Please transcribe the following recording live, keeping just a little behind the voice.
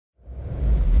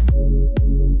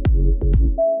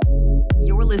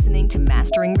You're listening to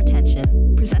Mastering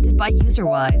Retention, presented by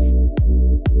UserWise.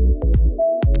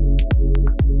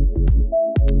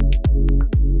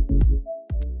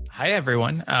 Hi,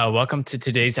 everyone. Welcome to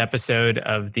today's episode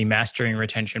of the Mastering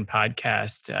Retention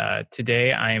podcast.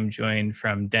 Today, I am joined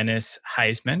from Dennis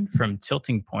Heisman from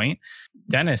Tilting Point.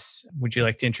 Dennis, would you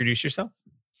like to introduce yourself?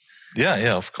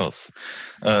 Yeah, of course.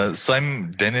 So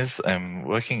I'm Dennis. I'm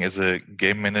working as a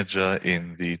game manager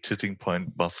in the Tilting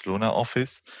Point Barcelona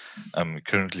office. I'm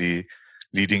currently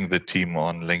leading the team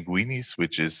on Languinis,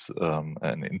 which is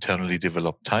an internally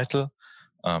developed title,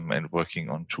 and working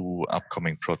on two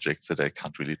upcoming projects that I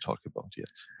can't really talk about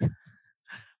yet.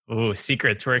 Oh,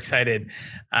 secrets. We're excited.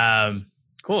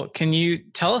 Cool. Can you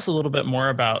tell us a little bit more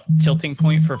about Tilting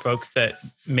Point for folks that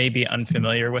may be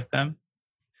unfamiliar with them?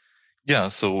 Yeah,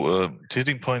 so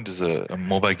Tilting Point is a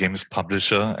mobile games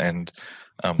publisher, and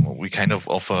we kind of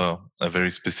offer a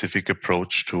very specific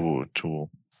approach to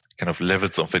kind of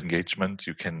levels of engagement.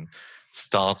 You can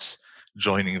start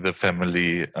joining the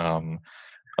family on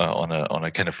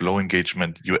a kind of low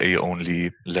engagement UA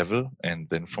only level, and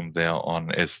then from there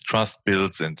on, as trust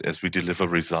builds and as we deliver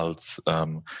results,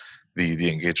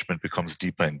 the engagement becomes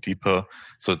deeper and deeper.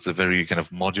 So it's a very kind of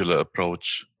modular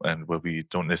approach, and where we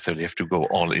don't necessarily have to go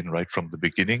all in right from the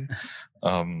beginning.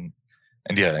 And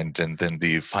then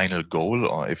the final goal,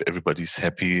 or if everybody's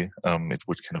happy, it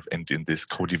would kind of end in this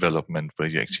co-development where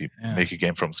you actually make a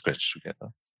game from scratch together.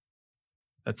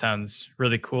 That sounds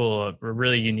really cool. A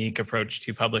really unique approach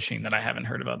to publishing that I haven't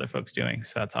heard of other folks doing.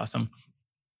 So that's awesome.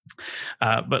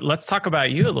 But let's talk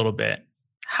about you a little bit.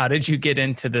 How did you get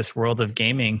into this world of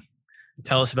gaming?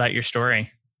 Tell us about your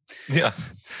story. Yeah.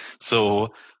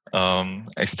 So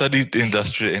I studied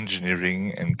industrial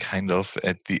engineering, and kind of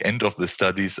at the end of the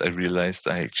studies, I realized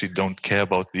I actually don't care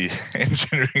about the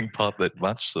engineering part that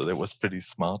much. So that was pretty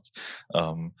smart.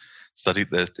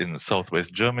 Studied that in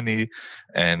Southwest Germany,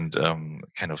 and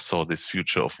kind of saw this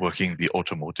future of working in the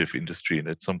automotive industry. And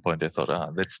at some point I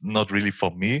thought, that's not really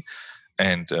for me.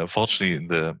 And fortunately,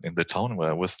 in the town where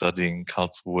I was studying,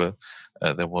 Karlsruhe,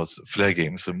 there was Flare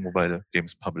Games, a mobile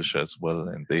games publisher as well,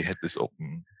 and they had this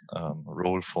open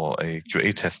role for a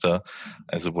QA tester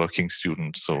as a working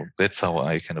student. So that's how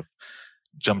I kind of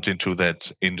jumped into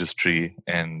that industry,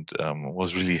 and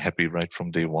was really happy right from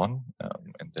day one,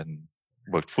 and then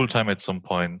worked full-time at some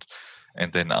point,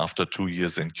 and then after 2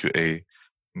 years in QA,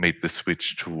 made the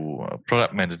switch to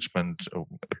product management,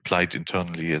 applied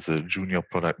internally as a junior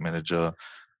product manager,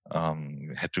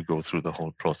 had to go through the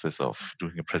whole process of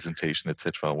doing a presentation,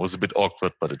 etc. It was a bit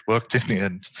awkward, but it worked in the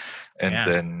end.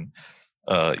 And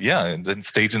then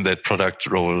stayed in that product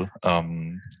role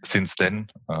since then.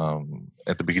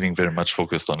 At the beginning, very much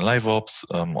focused on live ops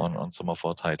on some of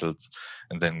our titles,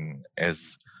 and then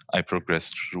as I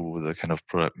progressed through the kind of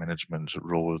product management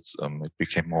roles, it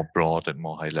became more broad and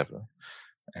more high level.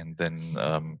 And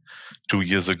then 2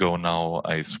 years ago now,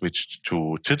 I switched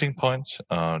to Tilting Point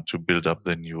to build up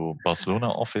the new Barcelona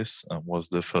office. Was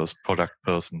the first product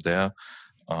person there.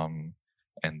 And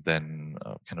then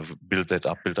kind of build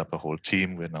up a whole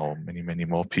team. We're now many, many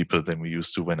more people than we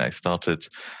used to when I started,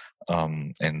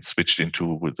 and switched into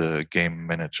with the game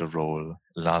manager role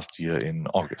last year in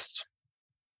August.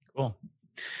 Cool.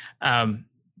 I'm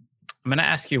going to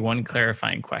ask you one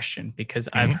clarifying question, because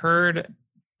I've heard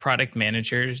product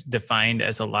managers defined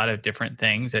as a lot of different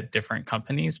things at different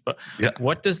companies, but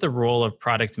what does the role of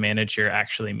product manager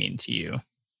actually mean to you?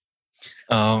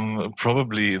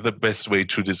 Probably the best way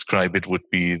to describe it would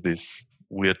be this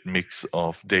weird mix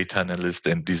of data analyst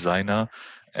and designer.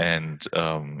 And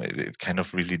it kind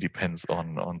of really depends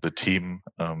on the team.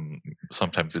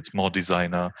 Sometimes it's more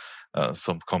designer.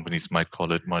 Some companies might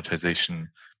call it monetization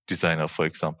designer, for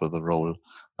example, the role.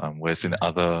 Whereas in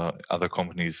other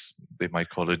companies, they might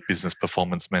call it business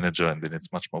performance manager, and then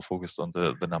it's much more focused on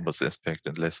the numbers aspect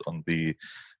and less on the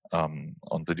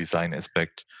design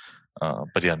aspect.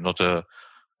 But yeah,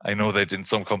 I know that in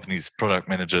some companies, product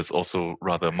manager is also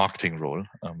rather a marketing role,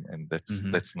 and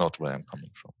that's not where I'm coming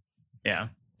from. Yeah.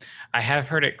 I have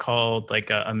heard it called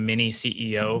like a mini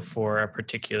CEO for a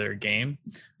particular game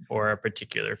or a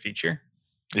particular feature.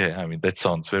 Yeah, I mean, that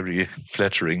sounds very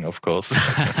flattering, of course.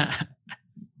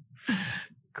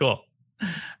 Cool.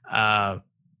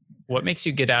 What makes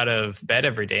you get out of bed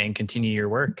every day and continue your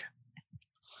work?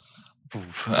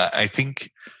 I think,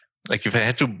 like, if I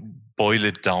had to boil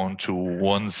it down to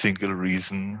one single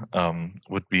reason,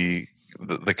 would be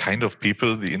the kind of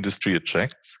people the industry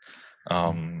attracts.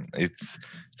 It's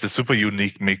a super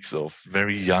unique mix of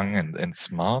very young and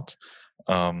smart,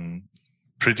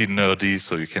 pretty nerdy,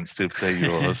 so you can still play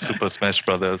your Super Smash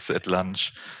Brothers at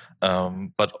lunch,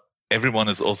 but everyone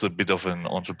is also a bit of an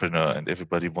entrepreneur, and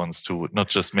everybody wants to not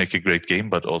just make a great game,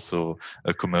 but also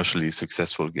a commercially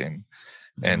successful game.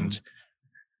 Mm-hmm. And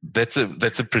that's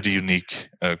a pretty unique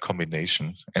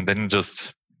combination. And then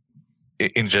just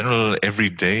in general, every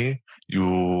day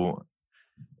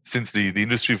since the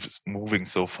industry is moving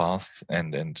so fast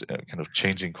and kind of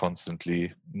changing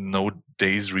constantly, no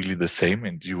day is really the same.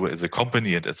 And you as a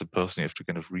company and as a person, you have to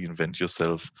kind of reinvent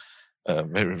yourself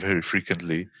very, very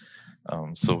frequently.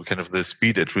 So kind of the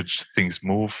speed at which things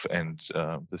move and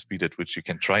the speed at which you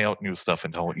can try out new stuff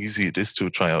and how easy it is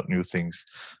to try out new things,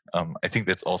 I think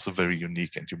that's also very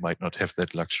unique, and you might not have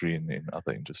that luxury in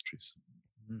other industries.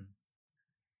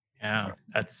 Yeah,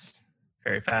 that's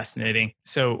very fascinating.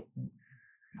 So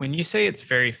when you say it's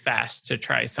very fast to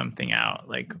try something out,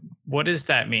 like what does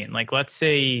that mean? Like, let's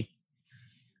say,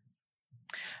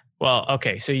 well,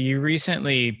 okay, so you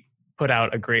recently put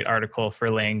out a great article for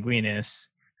Languinus.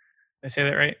 Did I say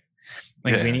that right?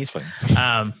 Languinus.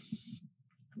 Yeah,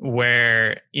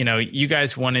 where, you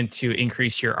guys wanted to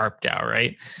increase your ARPDAU,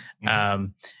 right? Mm-hmm.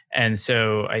 And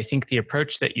so I think the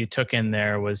approach that you took in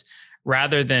there was,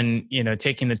 rather than,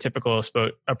 taking the typical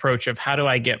approach of how do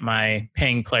I get my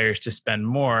paying players to spend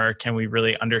more, can we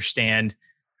really understand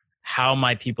how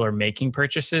my people are making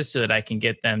purchases so that I can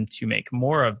get them to make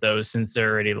more of those since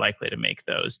they're already likely to make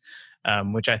those,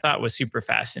 which I thought was super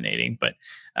fascinating. But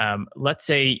let's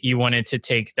say you wanted to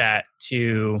take that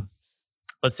to,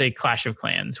 let's say, Clash of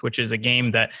Clans, which is a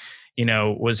game that,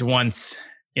 was once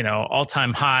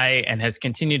all-time high and has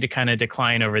continued to kind of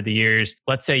decline over the years.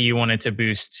 Let's say you wanted to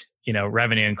boost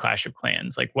revenue in Clash of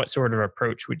Clans. Like, what sort of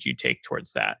approach would you take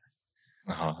towards that?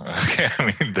 Okay, I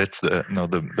mean, that's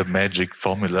the magic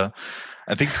formula.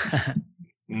 I think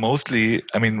mostly,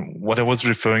 I mean, what I was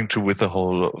referring to with the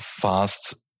whole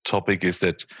fast topic is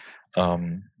that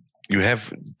you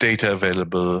have data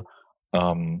available,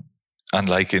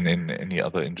 unlike in any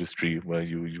other industry where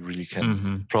you really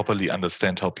can properly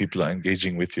understand how people are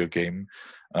engaging with your game.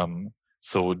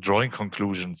 So drawing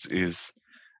conclusions is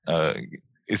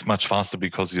much faster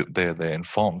because they're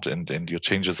informed and your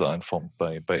changes are informed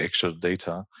by actual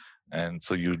data. And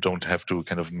so you don't have to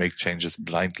kind of make changes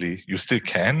blindly. You still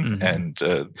can. And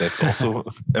that's also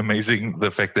amazing,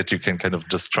 the fact that you can kind of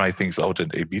just try things out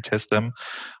and A/B test them.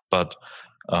 But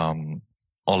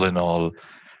all in all,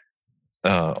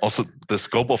 also the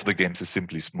scope of the games is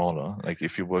simply smaller. Like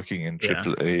if you're working in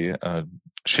AAA,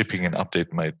 shipping an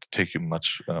update might take you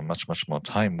much more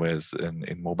time. Whereas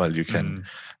in mobile, you can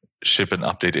ship an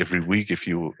update every week if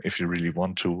you really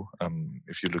want to.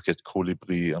 If you look at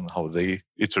Colibri and how they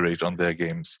iterate on their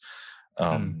games,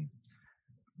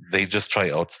 they just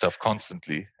try out stuff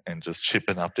constantly and just ship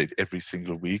an update every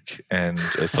single week. And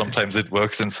sometimes it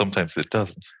works and sometimes it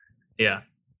doesn't. Yeah.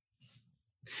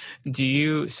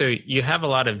 So you have a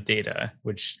lot of data,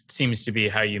 which seems to be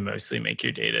how you mostly make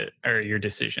your data or your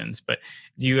decisions, but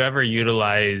do you ever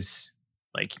utilize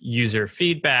like user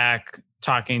feedback,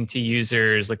 talking to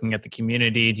users, looking at the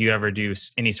community? Do you ever do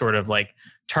any sort of like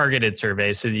targeted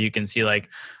surveys so that you can see like,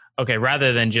 okay,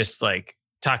 rather than just like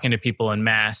talking to people en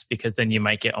masse, because then you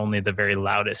might get only the very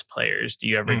loudest players, do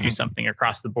you ever do something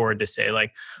across the board to say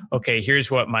like, okay, here's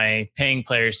what my paying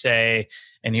players say,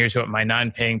 and here's what my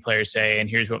non-paying players say, and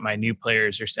here's what my new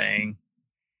players are saying?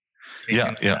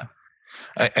 Yeah.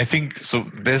 I think so.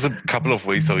 There's a couple of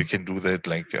ways how you can do that.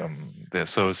 Like there are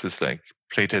services like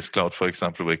Playtest Cloud, for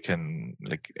example, where you can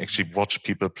like actually watch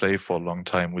people play for a long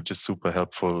time, which is super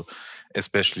helpful,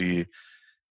 especially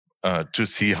to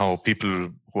see how people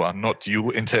who are not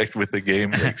you interact with the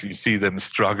game. Like you see them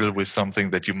struggle with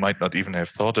something that you might not even have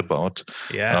thought about.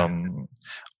 Yeah.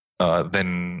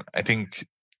 Then I think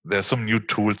there are some new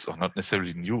tools, or not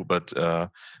necessarily new, but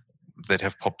that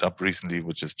have popped up recently,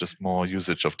 which is just more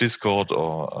usage of Discord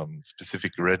or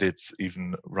specific Reddits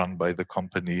even run by the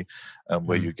company,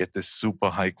 where you get this super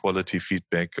high quality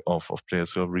feedback of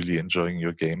players who are really enjoying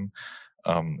your game.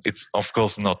 It's of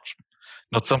course not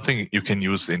something you can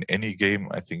use in any game.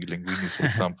 I think Languinus, for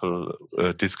example,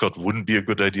 Discord wouldn't be a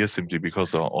good idea simply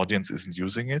because our audience isn't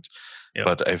using it. Yep.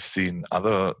 But I've seen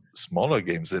other smaller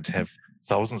games that have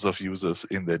thousands of users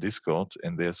in their Discord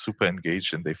and they're super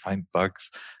engaged and they find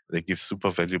bugs. They give super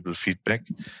valuable feedback.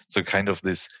 So kind of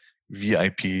this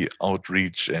VIP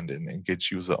outreach and an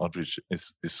engaged user outreach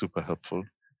is super helpful.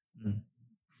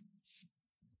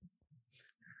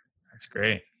 That's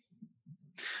great.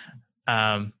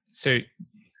 So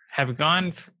have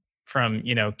gone from,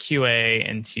 QA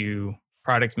into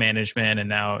product management and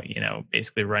now,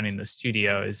 basically running the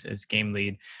studio as game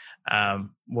lead.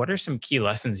 What are some key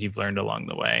lessons you've learned along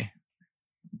the way?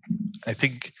 I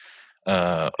think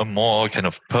a more kind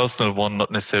of personal one,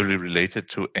 not necessarily related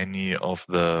to any of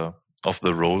the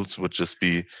roles, would just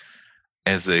be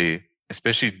as a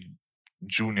especially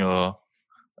junior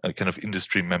kind of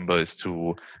industry member, is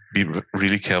to be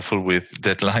really careful with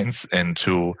deadlines and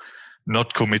to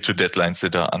not commit to deadlines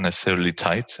that are unnecessarily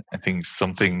tight. I think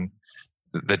something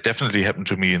that definitely happened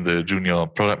to me in the junior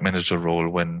product manager role,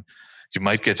 when you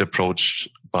might get approached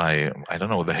by, I don't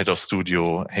know, the head of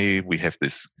studio. Hey, we have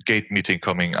this gate meeting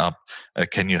coming up.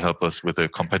 Can you help us with a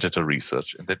competitor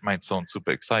research? And that might sound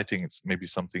super exciting. It's maybe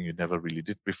something you never really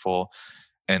did before.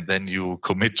 And then you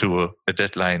commit to a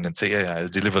deadline and say, yeah, I'll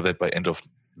deliver that by end of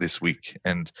this week.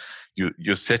 And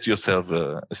you set yourself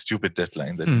a stupid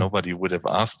deadline that nobody would have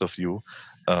asked of you,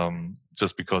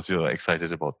 just because you're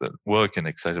excited about the work and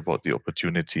excited about the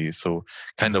opportunity. So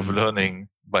kind of learning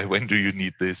by when do you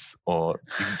need this, or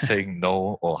even saying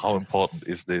no, or how important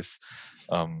is this?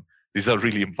 These are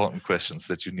really important questions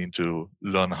that you need to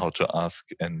learn how to ask.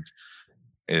 And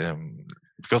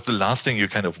because the last thing you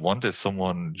kind of want as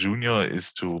someone junior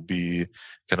is to be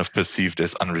kind of perceived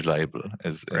as unreliable,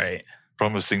 as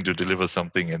promising to deliver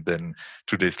something and then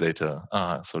 2 days later,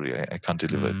 sorry, I can't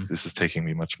deliver it. This is taking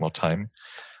me much more time.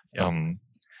 Yep.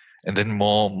 And then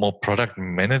more product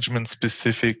management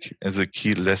specific as a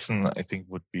key lesson, I think,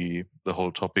 would be the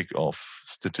whole topic of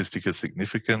statistical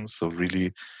significance. So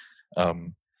really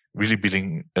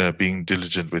being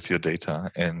diligent with your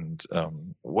data. And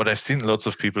what I've seen lots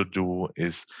of people do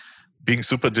is being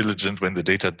super diligent when the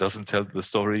data doesn't tell the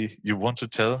story you want to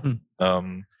tell.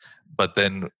 But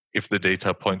then if the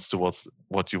data points towards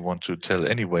what you want to tell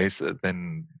anyways,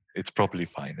 then it's probably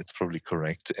fine. It's probably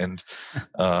correct. And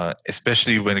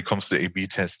especially when it comes to A/B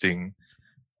testing,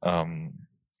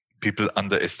 people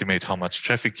underestimate how much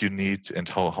traffic you need and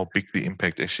how big the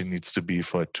impact actually needs to be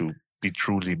for it to be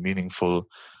truly meaningful.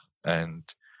 And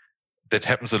that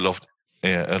happens a lot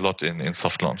in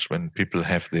soft launch, when people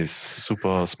have this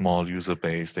super small user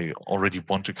base. They already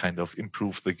want to kind of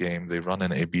improve the game. They run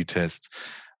an A/B test.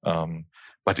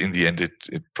 But in the end, it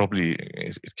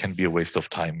can be a waste of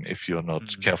time if you're not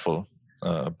careful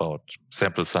about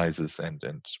sample sizes and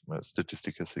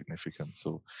statistical significance.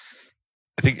 So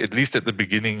I think at least at the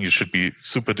beginning, you should be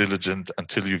super diligent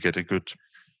until you get a good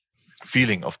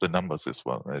feeling of the numbers as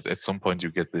well. Right? At some point, you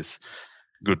get this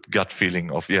good gut feeling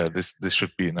of, this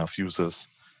should be enough users.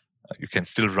 You can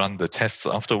still run the tests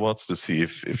afterwards to see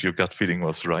if your gut feeling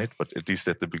was right, but at least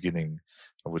at the beginning,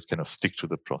 I would kind of stick to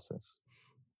the process.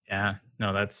 Yeah,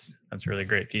 no, that's really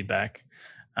great feedback.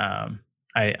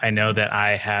 I know that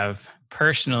I have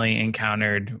personally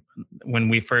encountered, when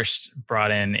we first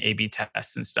brought in A/B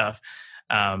tests and stuff,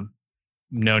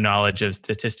 no knowledge of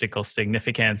statistical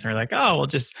significance, and we're like, we'll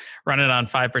just run it on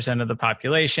 5% of the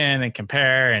population and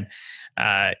compare.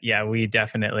 And we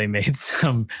definitely made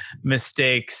some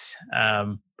mistakes,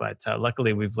 but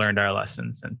luckily we've learned our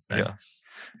lessons since then. Yeah.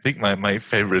 I think my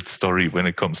favorite story when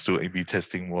it comes to A/B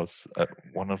testing was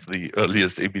one of the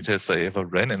earliest A/B tests I ever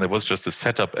ran, and there was just a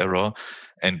setup error,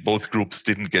 and both groups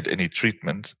didn't get any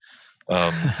treatment.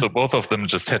 So both of them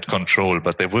just had control,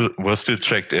 but they were still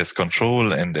tracked as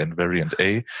control and variant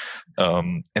A.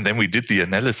 And then we did the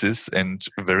analysis, and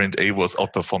variant A was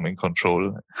outperforming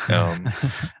control,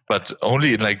 but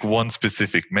only in like one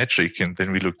specific metric. And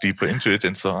then we looked deeper into it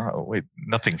and saw, wait,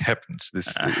 nothing happened.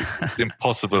 It's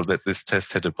impossible that this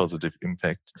test had a positive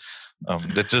impact.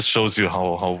 That just shows you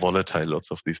how volatile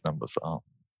lots of these numbers are.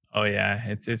 Oh yeah,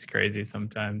 it's crazy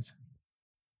sometimes.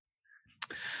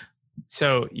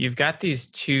 So you've got these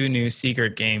 2 new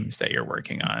secret games that you're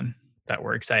working on that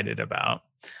we're excited about.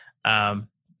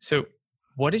 So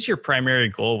what is your primary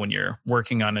goal when you're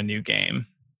working on a new game?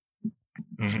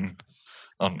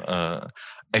 I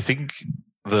think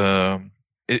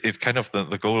it kind of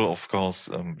the goal, of course,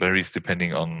 varies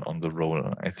depending on the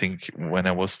role. I think when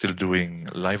I was still doing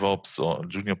live ops or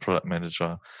junior product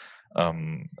manager,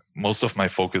 most of my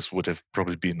focus would have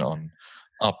probably been on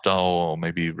ARPDAU, or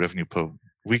maybe revenue per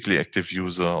weekly active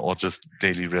user, or just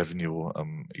daily revenue,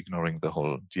 ignoring the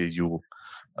whole DAU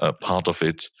part of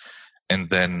it. And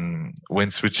then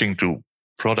when switching to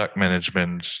product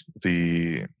management,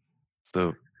 the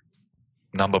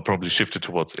number probably shifted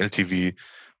towards LTV.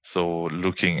 So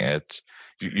looking at,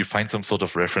 you find some sort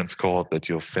of reference code that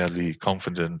you're fairly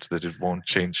confident that it won't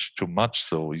change too much.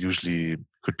 So usually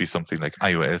could be something like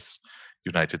iOS,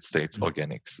 United States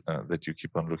organics that you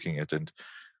keep on looking at. And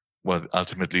well,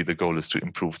 ultimately the goal is to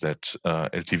improve that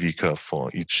LTV curve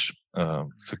for each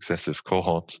successive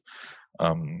cohort.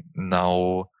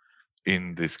 Now,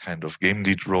 in this kind of game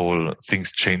lead role,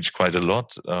 things change quite a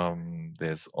lot.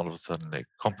 There's all of a sudden like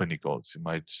company goals. You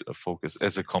might focus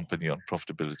as a company on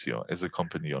profitability or as a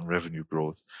company on revenue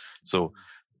growth. So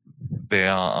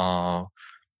there are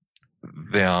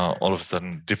all of a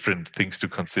sudden different things to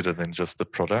consider than just the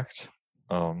product.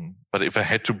 But if I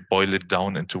had to boil it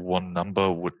down into one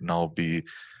number, would now be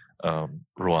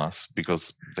ROAS,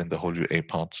 because then the whole UA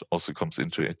part also comes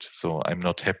into it. So I'm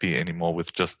not happy anymore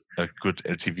with just a good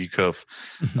LTV curve.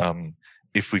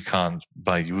 If we can't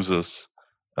buy users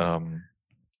and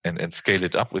scale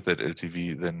it up with that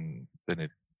LTV, then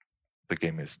the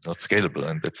game is not scalable,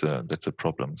 and that's a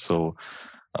problem. So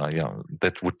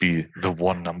that would be the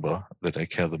one number that I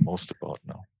care the most about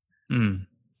now.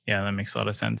 Yeah, that makes a lot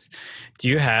of sense. Do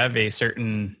you have a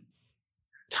certain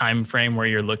time frame where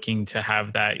you're looking to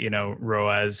have that,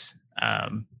 ROAS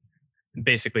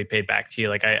basically paid back to you?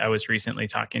 Like I was recently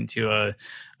talking to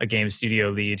a game studio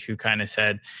lead who kind of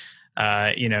said,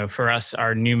 for us,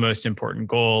 our new most important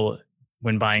goal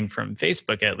when buying from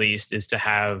Facebook, at least, is to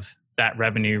have that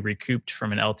revenue recouped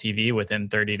from an LTV within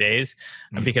 30 days,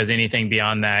 because anything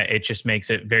beyond that, it just makes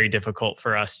it very difficult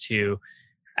for us to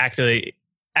actively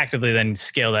then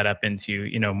scale that up into,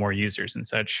 more users and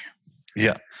such.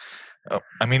 Yeah.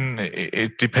 I mean,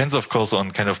 it depends, of course,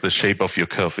 on kind of the shape of your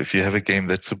curve. If you have a game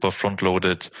that's super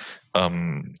front-loaded, a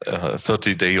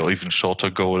 30-day or even shorter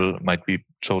goal might be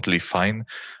totally fine.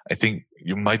 I think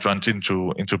you might run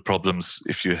into problems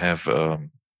if you have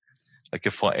like a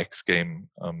 4X game.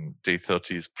 Day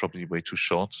 30 is probably way too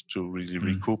short to really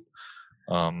recoup.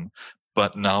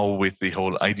 But now with the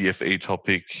whole IDFA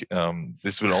topic,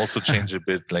 this will also change a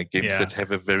bit. Like games that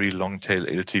have a very long tail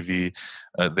LTV,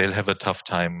 they'll have a tough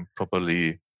time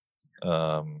properly,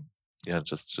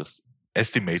 just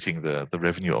estimating the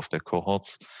revenue of their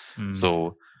cohorts.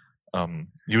 So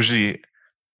usually,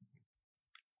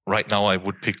 right now I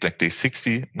would pick like day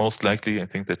 60 most likely. I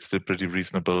think that's still pretty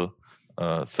reasonable.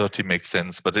 30 makes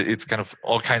sense, but it's kind of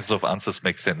all kinds of answers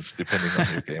make sense depending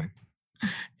on your game.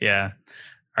 Yeah.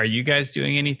 Are you guys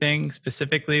doing anything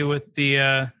specifically with the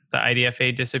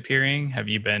IDFA disappearing? Have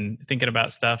you been thinking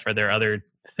about stuff? Are there other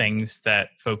things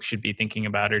that folks should be thinking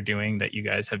about or doing that you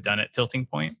guys have done at Tilting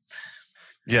Point?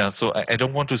 Yeah, so I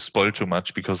don't want to spoil too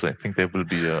much because I think there will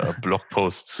be a blog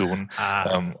post soon.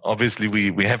 Obviously,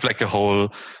 we have like a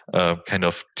whole kind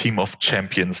of team of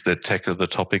champions that tackle the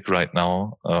topic right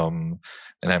now, and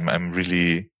I'm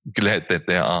really glad that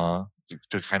there are,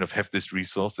 to kind of have this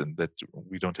resource and that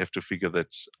we don't have to figure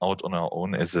that out on our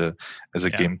own as a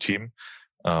game team.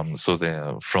 So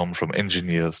they're from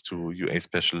engineers to UA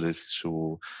specialists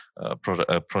to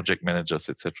project managers,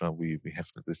 etc. We have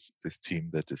this team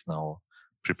that is now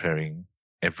preparing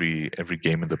every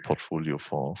game in the portfolio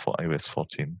for iOS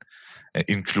 14,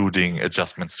 including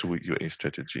adjustments to UA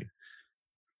strategy.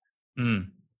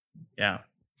 Yeah.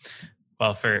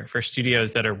 Well, for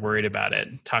studios that are worried about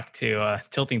it, talk to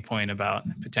Tilting Point about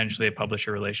potentially a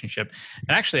publisher relationship.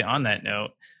 And actually, on that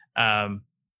note,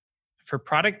 for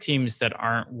product teams that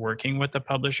aren't working with a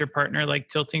publisher partner like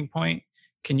Tilting Point,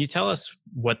 can you tell us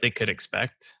what they could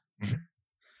expect?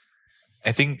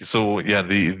 I think so. Yeah,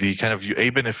 the kind of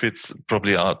UA benefits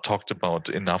probably are talked about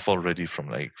enough already, from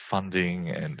like funding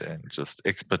and just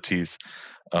expertise.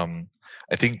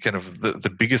 I think kind of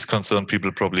the biggest concern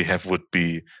people probably have would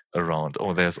be around,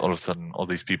 there's all of a sudden all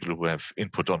these people who have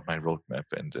input on my roadmap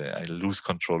and I lose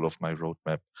control of my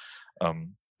roadmap.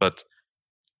 But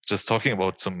just talking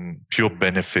about some pure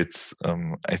benefits,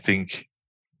 I think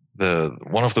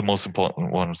one of the most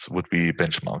important ones would be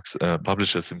benchmarks.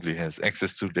 Publisher simply has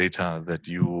access to data that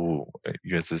you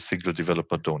as a single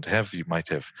developer don't have. You might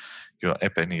have your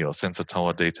App Annie or Sensor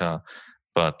Tower data,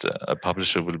 but a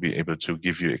publisher will be able to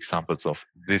give you examples of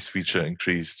this feature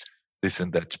increased this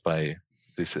and that by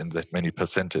this and that many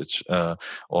percentage,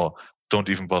 or don't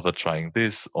even bother trying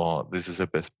this, or this is a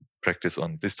best practice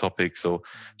on this topic. So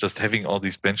just having all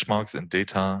these benchmarks and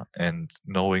data and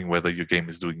knowing whether your game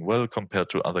is doing well compared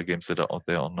to other games that are out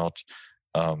there or not,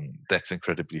 that's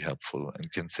incredibly helpful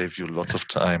and can save you lots of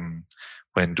time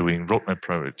when doing roadmap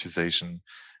prioritization.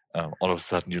 All of a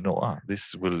sudden,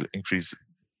 this will increase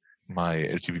my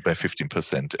LTV by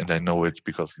 15%, and I know it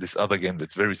because this other game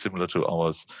that's very similar to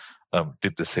ours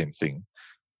did the same thing.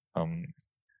 I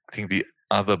think the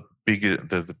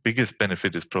biggest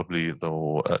benefit is probably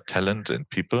though talent and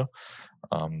people.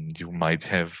 You might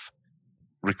have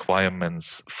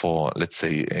requirements for, let's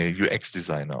say, a UX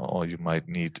designer, or you might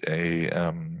need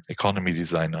a economy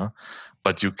designer,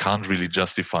 but you can't really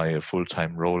justify a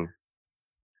full-time role.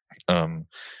 And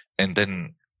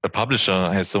then a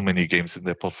publisher has so many games in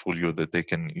their portfolio that they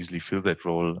can easily fill that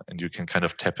role, and you can kind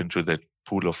of tap into that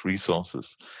pool of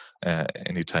resources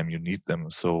anytime you need them.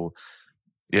 So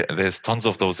yeah, there's tons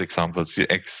of those examples.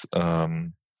 UX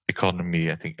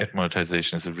economy, I think ad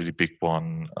monetization is a really big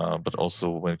one, but also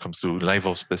when it comes to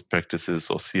LiveOps best practices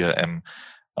or CRM,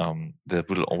 there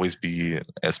will always be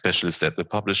a specialist at the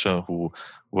publisher who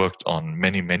worked on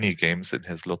many games and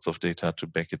has lots of data to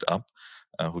back it up,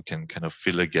 who can kind of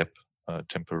fill a gap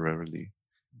temporarily.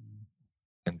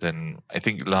 And then I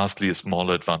think lastly, a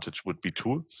smaller advantage would be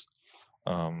tools.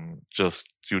 Just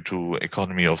due to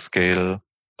economy of scale,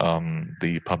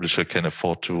 the publisher can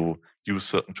afford to use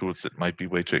certain tools that might be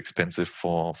way too expensive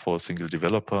for a single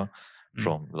developer,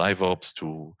 from LiveOps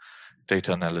to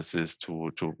data analysis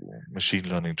to machine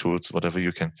learning tools, whatever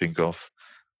you can think of.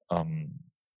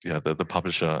 The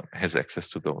publisher has access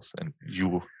to those, and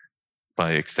you,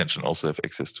 by extension, also have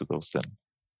access to those then.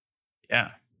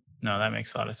 Yeah. No, that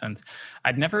makes a lot of sense.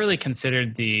 I'd never really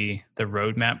considered the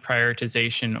roadmap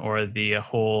prioritization or the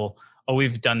whole,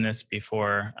 we've done this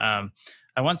before. I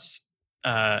once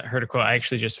heard a quote, I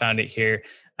actually just found it here,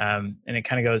 and it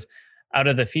kind of goes, out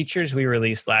of the features we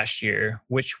released last year,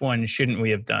 which one shouldn't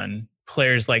we have done?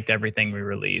 Players liked everything we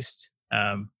released.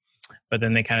 But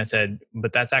then they kind of said,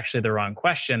 but that's actually the wrong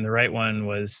question. The right one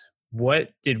was, what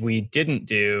did we didn't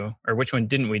do, or which one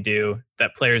didn't we do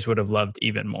that players would have loved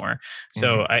even more?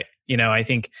 So I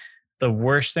think the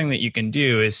worst thing that you can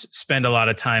do is spend a lot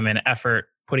of time and effort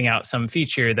putting out some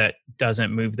feature that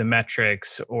doesn't move the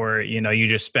metrics, or, you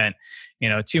just spent,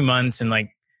 2 months and like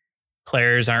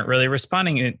players aren't really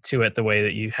responding to it the way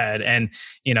that you had. And,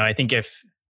 I think if,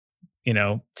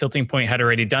 Tilting Point had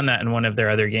already done that in one of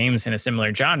their other games in a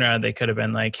similar genre, they could have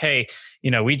been like, hey,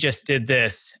 we just did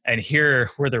this and here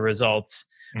were the results,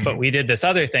 but we did this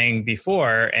other thing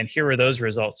before and here were those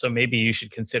results. So maybe you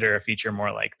should consider a feature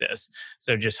more like this.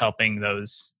 So just helping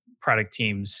those product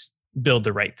teams build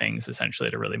the right things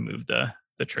essentially to really move the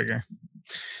trigger.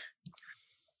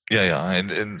 Yeah.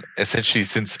 And essentially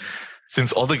since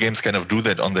all the games kind of do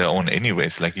that on their own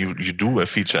anyways, like you do a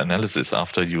feature analysis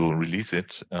after you release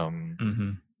it.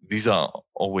 These are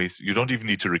always, you don't even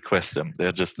need to request them.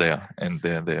 They're just there and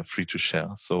they're free to share.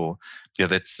 So yeah,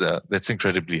 that's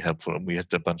incredibly helpful. We had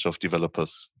a bunch of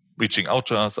developers reaching out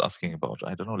to us, asking about,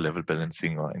 I don't know, level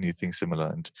balancing or anything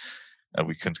similar. And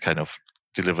we can kind of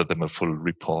deliver them a full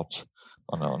report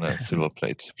on a silver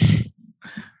plate.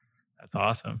 That's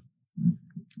awesome.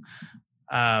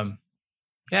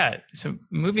 Yeah. So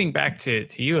moving back to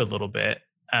you a little bit,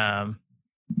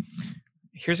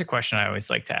 here's a question I always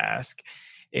like to ask.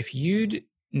 If you'd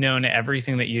known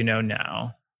everything that you know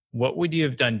now, what would you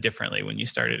have done differently when you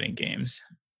started in games?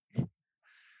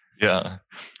 Yeah.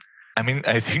 I mean,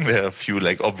 I think there are a few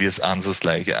like obvious answers,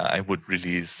 like I would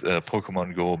release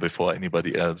Pokemon Go before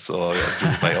anybody else, or do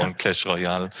my own Clash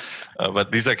Royale.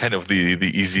 But these are kind of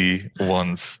the easy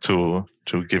ones to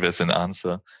give as an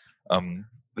answer.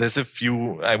 There's a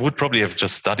few. I would probably have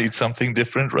just studied something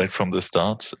different right from the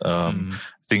start. I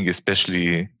think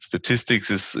especially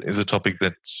statistics is a topic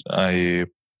that I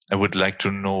would like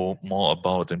to know more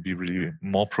about and be really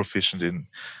more proficient in.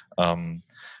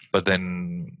 But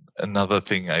then another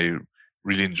thing I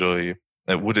would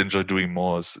enjoy doing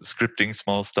more is scripting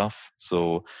small stuff.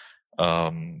 So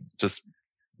just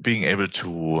being able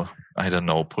to, I don't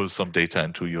know, pull some data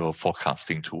into your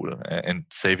forecasting tool and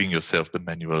saving yourself the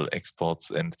manual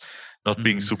exports and not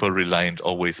being super reliant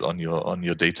always on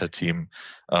your data team.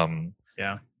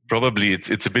 Probably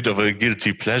it's a bit of a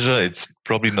guilty pleasure. It's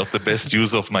probably not the best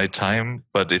use of my time,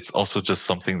 but it's also just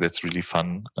something that's really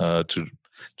fun to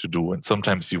do. And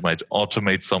sometimes you might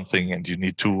automate something and you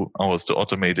need 2 hours to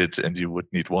automate it and you would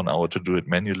need 1 hour to do it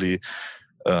manually.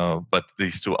 But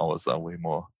these 2 hours are way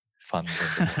more fun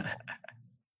than the 1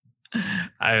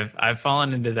 hour. I've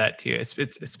fallen into that too. It's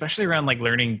especially around like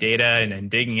learning data and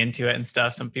digging into it and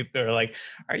stuff. Some people are like,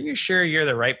 are you sure you're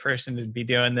the right person to be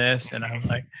doing this? And I'm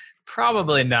like,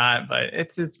 probably not, but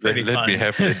it's pretty fun. Let me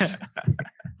have this.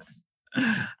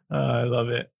 I love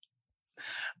it.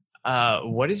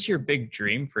 What is your big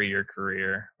dream for your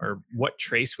career, or what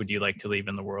trace would you like to leave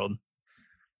in the world?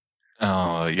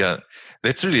 Yeah,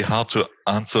 that's really hard to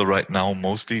answer right now,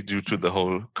 mostly due to the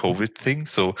whole COVID thing.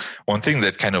 So one thing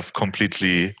that kind of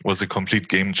was a complete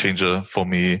game changer for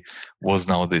me was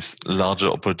now this larger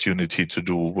opportunity to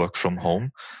do work from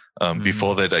home.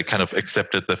 Before that, I kind of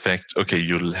accepted the fact, okay,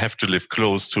 you'll have to live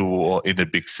close to or in a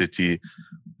big city,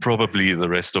 probably the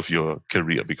rest of your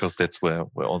career, because that's where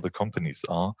all the companies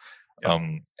are. Yeah.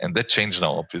 And that changed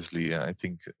now, obviously. I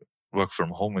think work from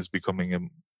home is becoming a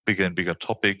bigger and bigger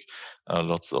topic.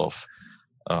 Lots of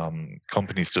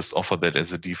companies just offer that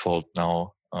as a default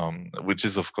now, which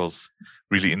is of course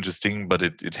really interesting, but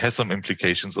it has some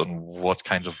implications on what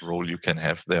kind of role you can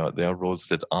have. There are roles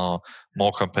that are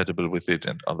more compatible with it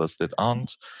and others that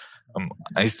aren't.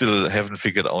 I still haven't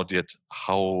figured out yet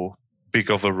how big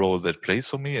of a role that plays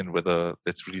for me and whether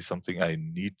that's really something I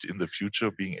need in the future,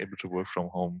 being able to work from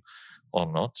home or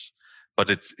not. But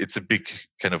it's a big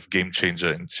kind of game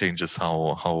changer and changes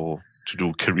how to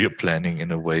do career planning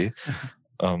in a way.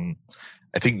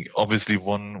 I think obviously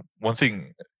one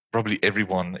thing probably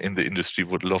everyone in the industry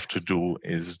would love to do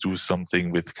is do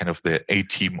something with kind of their A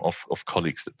team of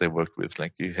colleagues that they worked with.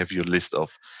 Like you have your list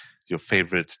of your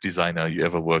favorite designer you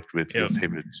ever worked with, your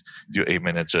A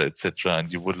manager, etc.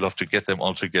 And you would love to get them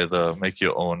all together, make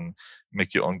your own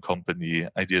company.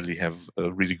 Ideally, have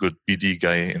a really good BD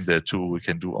guy in there too, who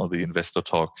can do all the investor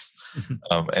talks,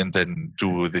 and then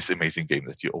do this amazing game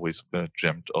that you always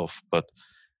dreamt of. But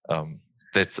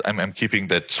I'm keeping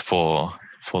that for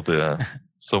the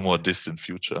somewhat distant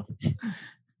future.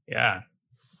 Yeah,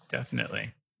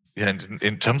 definitely. Yeah, and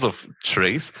in terms of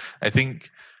trace, I think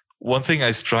one thing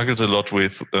I struggled a lot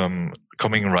with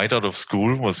coming right out of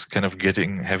school was kind of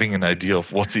having an idea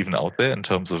of what's even out there in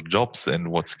terms of jobs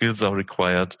and what skills are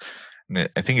required. And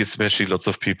I think especially lots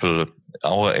of people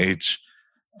our age,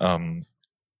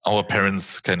 our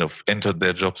parents kind of entered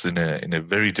their jobs in a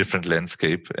very different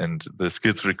landscape, and the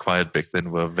skills required back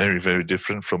then were very, very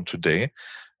different from today.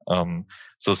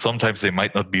 So sometimes they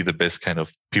might not be the best kind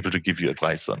of people to give you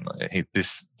advice on, hey,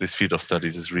 this field of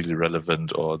studies is really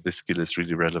relevant, or this skill is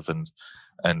really relevant.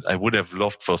 And I would have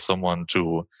loved for someone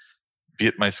to be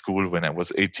at my school when I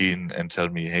was 18 and tell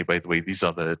me, hey, by the way, these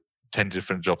are the 10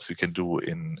 different jobs you can do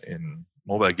in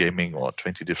mobile gaming, or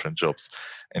 20 different jobs.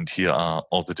 And here are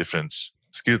all the different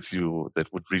skills that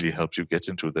would really help you get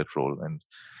into that role. And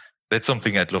that's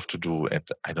something I'd love to do at,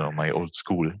 I don't know, my old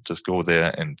school. Just go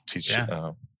there and teach,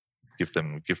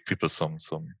 give people some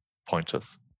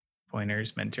pointers.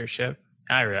 Mentorship.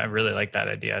 I really like that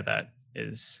idea. That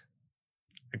is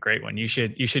a great one. You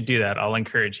should do that. I'll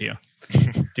encourage you.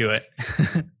 Do it.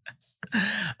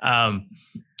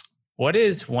 What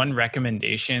is one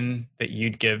recommendation that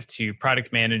you'd give to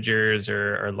product managers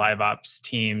or live ops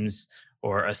teams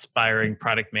or aspiring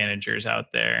product managers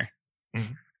out there?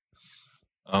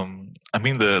 I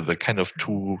mean, the kind of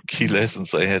two key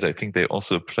lessons I had, I think they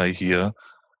also apply here.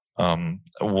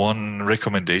 One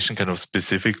recommendation kind of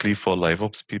specifically for live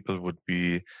ops people would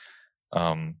be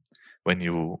when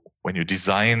you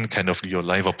design kind of your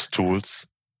live ops tools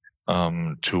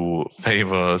to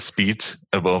favor speed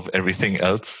above everything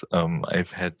else.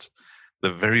 I've had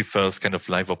the very first kind of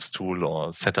live ops tool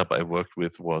or setup I worked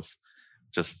with was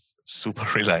just super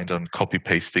reliant on copy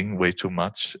pasting way too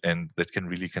much, and that can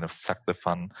really kind of suck the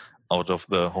fun out of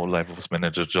the whole live ops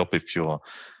manager job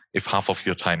if half of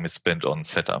your time is spent on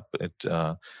setup.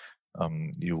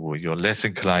 You're less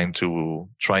inclined to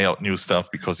try out new stuff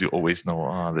because you always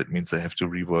know that means I have to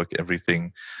rework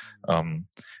everything.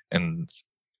 And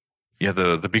yeah,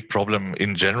 the big problem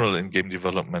in general in game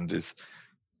development is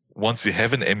once you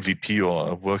have an MVP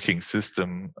or a working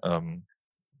system,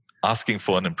 asking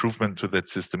for an improvement to that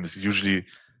system is usually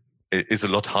a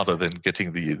lot harder than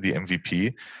getting the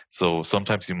MVP. So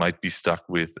sometimes you might be stuck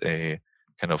with a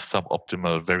kind of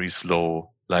suboptimal, very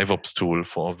slow live ops tool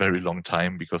for a very long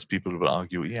time because people will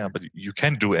argue, yeah, but you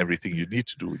can do everything you need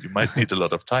to do. You might need a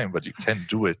lot of time, but you can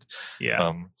do it.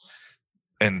 Yeah.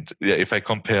 And yeah, if I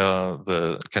compare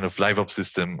the kind of live ops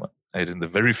system I had in the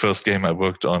very first game I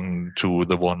worked on to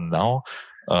the one now,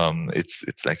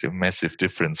 it's like a massive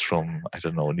difference from, I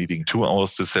don't know, needing 2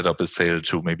 hours to set up a sale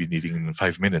to maybe needing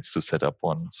 5 minutes to set up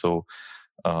one. So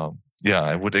yeah,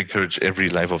 I would encourage every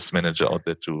live ops manager out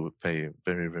there to pay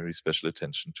very, very special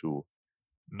attention to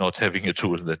not having a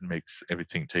tool that makes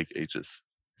everything take ages.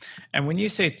 And when you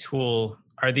say tool,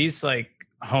 are these like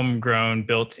homegrown,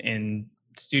 built-in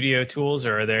studio tools,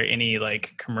 or are there any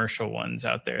like commercial ones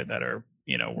out there that are,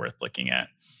 worth looking at?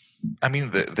 I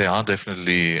mean, there are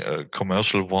definitely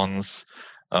commercial ones.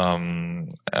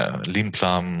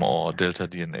 Leanplum or Delta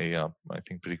DNA are, I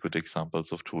think, pretty good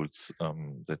examples of tools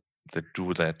that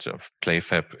do that.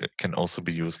 PlayFab can also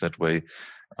be used that way.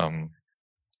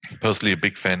 Personally, a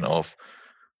big fan of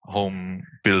home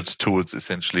built tools,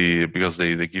 essentially, because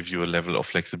they give you a level of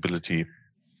flexibility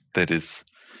that is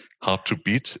hard to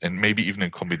beat, and maybe even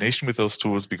in combination with those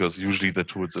tools, because usually the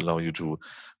tools allow you to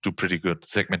do pretty good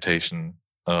segmentation,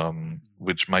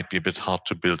 which might be a bit hard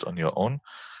to build on your own.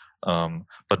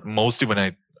 But mostly when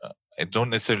I don't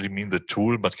necessarily mean the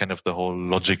tool, but kind of the whole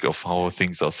logic of how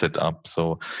things are set up.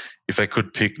 So if I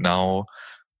could pick now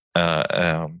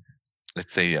a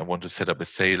let's say I want to set up a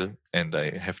sale and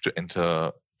I have to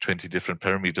enter 20 different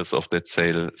parameters of that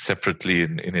sale separately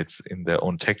in their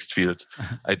own text field.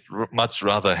 I'd much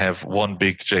rather have one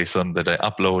big JSON that I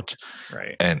upload,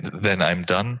 right, and then I'm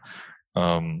done,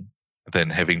 than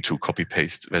having to copy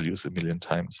paste values a million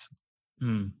times.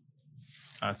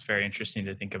 That's very interesting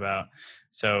to think about.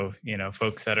 So,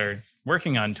 folks that are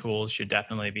working on tools should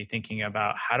definitely be thinking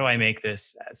about, how do I make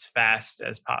this as fast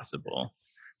as possible?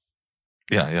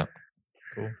 Yeah.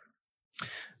 Cool.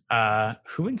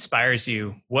 Who inspires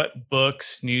you? What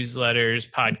books, newsletters,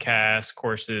 podcasts,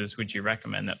 courses would you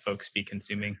recommend that folks be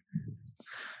consuming?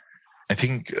 I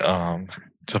think in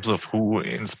terms of who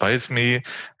inspires me,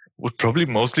 would probably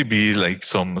mostly be like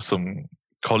some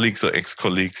colleagues or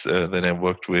ex-colleagues that I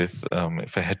worked with.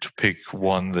 If I had to pick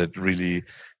one that really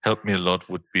helped me a lot,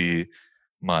 would be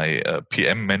my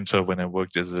PM mentor when I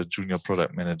worked as a junior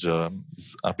product manager,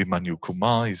 is Abhimanyu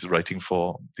Kumar. He's writing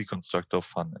for Deconstructor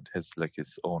Fun and has like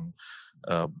his own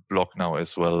blog now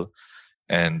as well.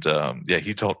 And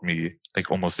he taught me like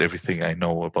almost everything I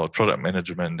know about product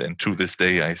management. And to this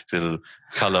day, I still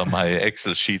color my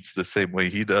Excel sheets the same way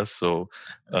he does. So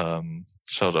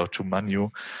shout out to Manu.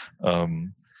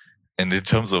 And in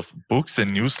terms of books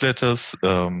and newsletters,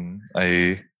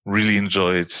 I really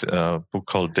enjoyed a book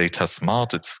called Data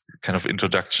Smart. It's kind of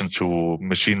introduction to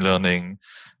machine learning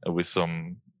with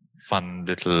some fun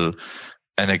little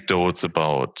anecdotes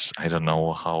about, I don't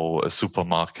know, how a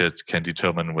supermarket can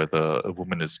determine whether a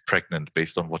woman is pregnant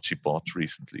based on what she bought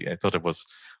recently. I thought it was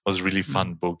a really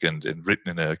fun book and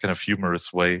written in a kind of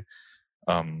humorous way.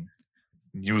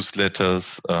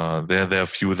 Newsletters, there are a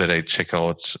few that I check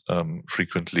out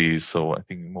frequently. So I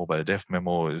think Mobile Dev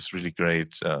Memo is really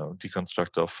great.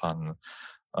 Deconstructor Fun.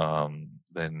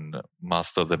 Then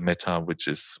Master the Meta, which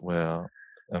is where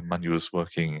Manu is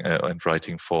working and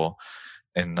writing for.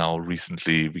 And now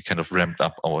recently we kind of ramped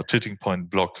up our Tilting Point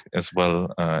blog as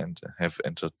well, and have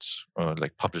entered,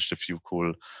 published a few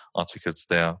cool articles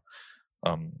there.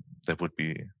 There would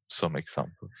be some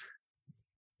examples.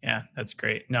 Yeah, that's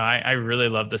great. No, I really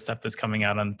love the stuff that's coming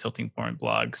out on the Tilting Point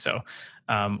blog. So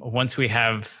once we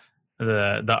have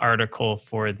the article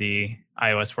for the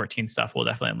iOS 14 stuff, we'll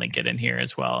definitely link it in here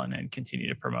as well and continue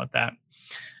to promote that.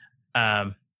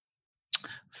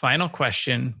 Final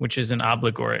question, which is an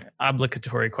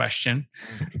obligatory question.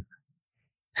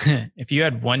 If you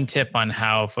had one tip on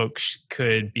how folks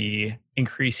could be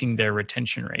increasing their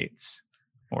retention rates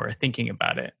or thinking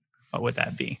about it, what would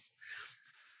that be?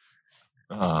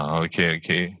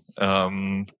 Okay.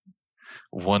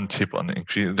 One tip on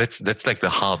increase. That's like the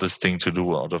hardest thing to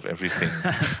do out of everything.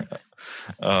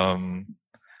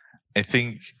 I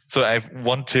think so. I have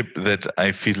one tip that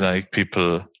I feel like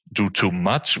people do too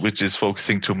much, which is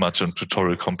focusing too much on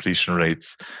tutorial completion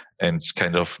rates and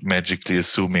kind of magically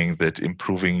assuming that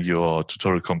improving your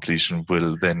tutorial completion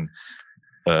will then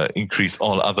increase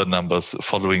all other numbers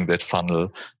following that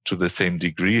funnel to the same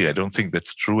degree. I don't think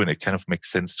that's true, and it kind of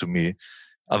makes sense to me.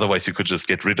 Otherwise, you could just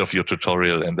get rid of your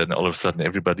tutorial and then all of a sudden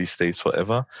everybody stays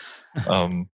forever.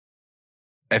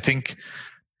 I think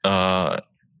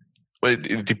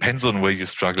it depends on where you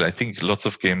struggle. I think lots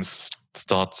of games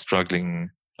start struggling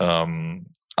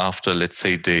after, let's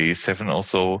say, day 7 or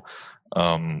so,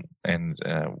 and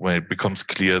when it becomes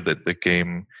clear that the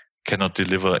game cannot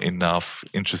deliver enough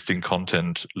interesting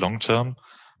content long term.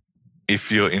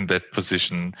 If you're in that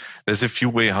position, there's a few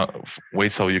ways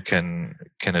how you can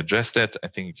address that. I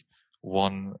think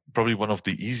probably one of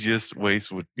the easiest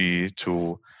ways would be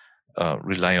to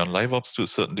rely on LiveOps to a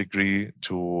certain degree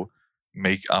to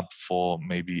make up for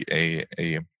maybe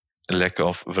a lack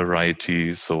of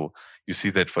variety. So you see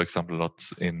that, for example,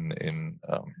 lots in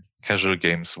casual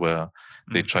games where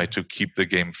they try to keep the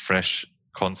game fresh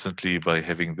constantly by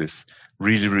having this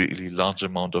really, really large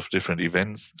amount of different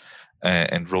events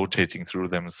and rotating through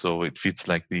them. So it feels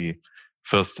like the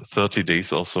first 30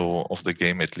 days or so of the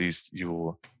game, at least,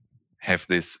 you have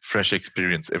this fresh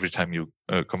experience every time you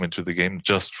come into the game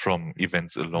just from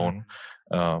events alone.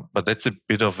 But that's a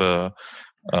bit of a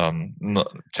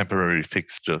temporary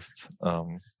fix just.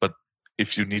 But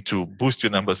if you need to boost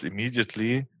your numbers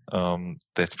immediately,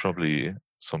 that's probably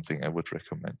something I would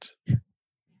recommend.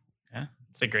 Yeah,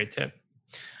 it's a great tip.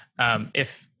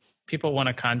 If people want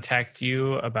to contact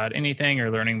you about anything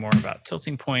or learning more about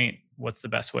Tilting Point, what's the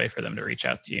best way for them to reach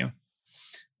out to you?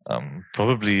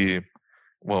 Probably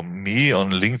Well, me on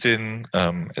LinkedIn,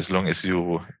 as long as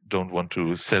you don't want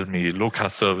to sell me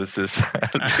low-cost services,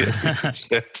 I'll be happy to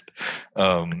chat.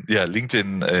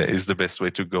 LinkedIn is the best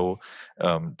way to go.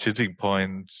 Tipping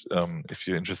Point, if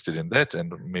you're interested in that,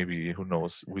 and maybe, who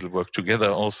knows, we'll work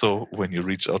together also when you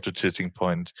reach out to Tipping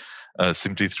Point,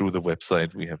 simply through the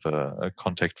website. We have a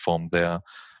contact form there,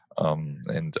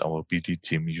 and our BD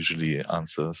team usually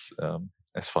answers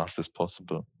as fast as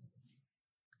possible.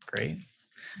 Great.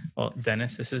 Well,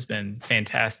 Dennis, this has been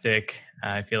fantastic.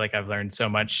 I feel like I've learned so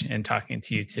much in talking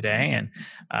to you today,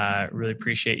 and really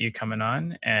appreciate you coming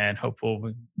on, and hope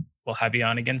we'll have you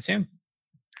on again soon.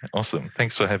 Awesome.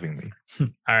 Thanks for having me.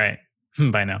 All right.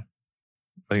 Bye now.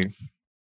 Bye.